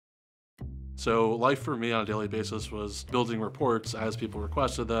So life for me on a daily basis was building reports as people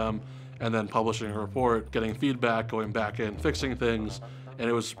requested them, and then publishing a report, getting feedback, going back in, fixing things, and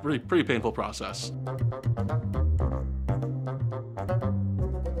it was really pretty painful process.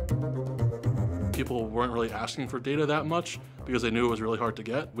 People weren't really asking for data that much because they knew it was really hard to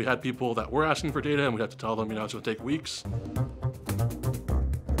get. We had people that were asking for data and we'd have to tell them, it's gonna take weeks.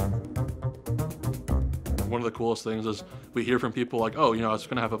 One of the coolest things is we hear from people like, oh, I was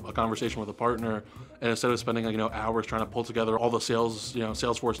gonna have a conversation with a partner, and instead of spending hours trying to pull together all the sales,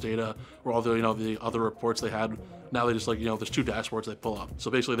 Salesforce data or all the other reports they had, now they just there's two dashboards they pull up. So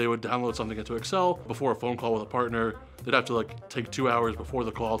basically they would download something into Excel before a phone call with a partner. They'd have to take 2 hours before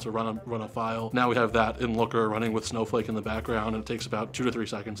the call to run a file. Now we have that in Looker running with Snowflake in the background, and it takes about 2 to 3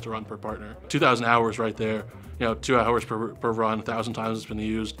 seconds to run per partner. 2,000 hours right there. 2 hours per run, 1,000 times it's been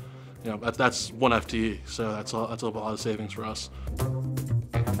used. That's 1 FTE, so that's a lot of savings for us.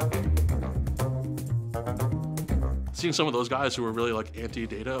 Seeing some of those guys who were really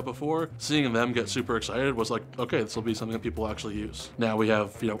anti-data before, seeing them get super excited was okay, this will be something that people actually use. Now we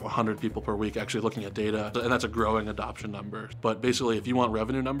have 100 people per week actually looking at data, and that's a growing adoption number. But basically, if you want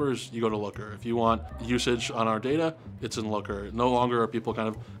revenue numbers, you go to Looker. If you want usage on our data, it's in Looker. No longer are people kind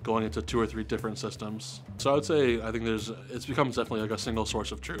of going into 2 or 3 different systems. So I would say I think it's become definitely a single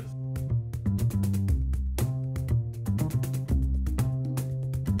source of truth.